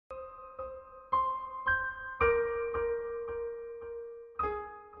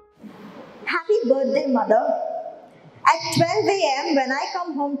Happy birthday, mother. At 12 a.m., when I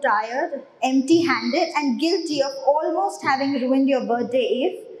come home tired, empty-handed, and guilty of almost having ruined your birthday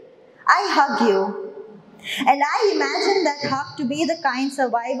eve, I hug you. And I imagine that hug to be the kind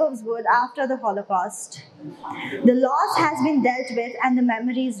survivors would after the Holocaust. The loss has been dealt with and the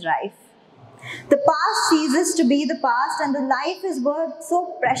memory is rife. The past ceases to be the past and the life is worth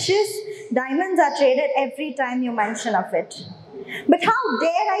so precious, diamonds are traded every time you mention of it. But how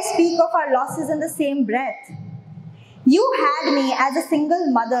dare I speak of our losses in the same breath? You had me as a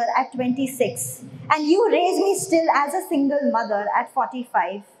single mother at 26, and you raised me still as a single mother at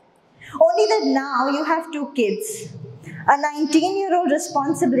 45. Only that now you have two kids, a 19-year-old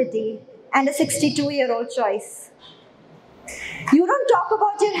responsibility and a 62-year-old choice. You don't talk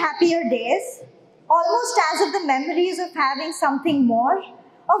about your happier days, almost as if the memories of having something more,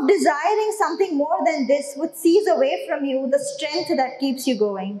 of desiring something more than this would seize away from you the strength that keeps you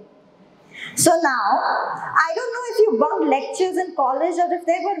going. So now, I don't know if you bunked lectures in college or if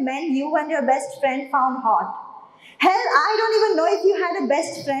there were men you and your best friend found hot. Hell, I don't even know if you had a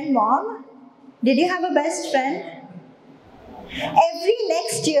best friend, Mom. Did you have a best friend? Every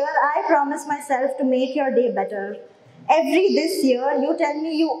next year, I promise myself to make your day better. Every this year, you tell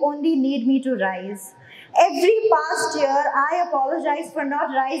me you only need me to rise. Every past year, I apologize for not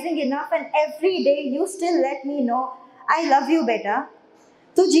rising enough, and every day you still let me know I love you better.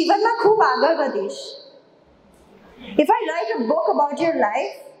 Tu जीवन में खूब आगे बढ़ीश. If I write a book about your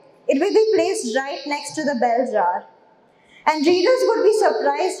life, it will be placed right next to the bell jar. And readers would be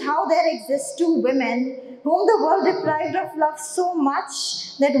surprised how there exist two women whom the world deprived of love so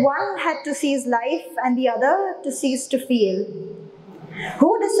much that one had to cease life and the other to cease to feel.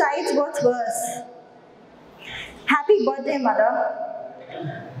 Who decides what's worse? Happy birthday, mother.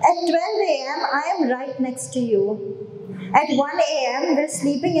 At 12 a.m., I am right next to you. At 1 a.m., we're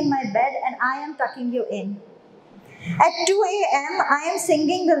sleeping in my bed and I am tucking you in. At 2 a.m., I am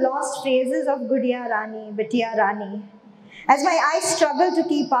singing the lost phrases of Gudiya Rani, Bitiya Rani. As my eyes struggle to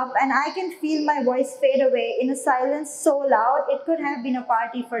keep up and I can feel my voice fade away in a silence so loud it could have been a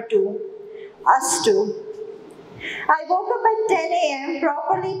party for two. Us two. I woke up at 10 a.m.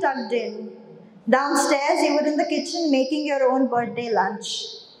 properly tucked in. Downstairs, you were in the kitchen making your own birthday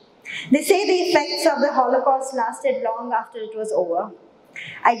lunch. They say the effects of the Holocaust lasted long after it was over.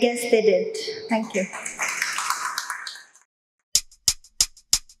 I guess they did. Thank you.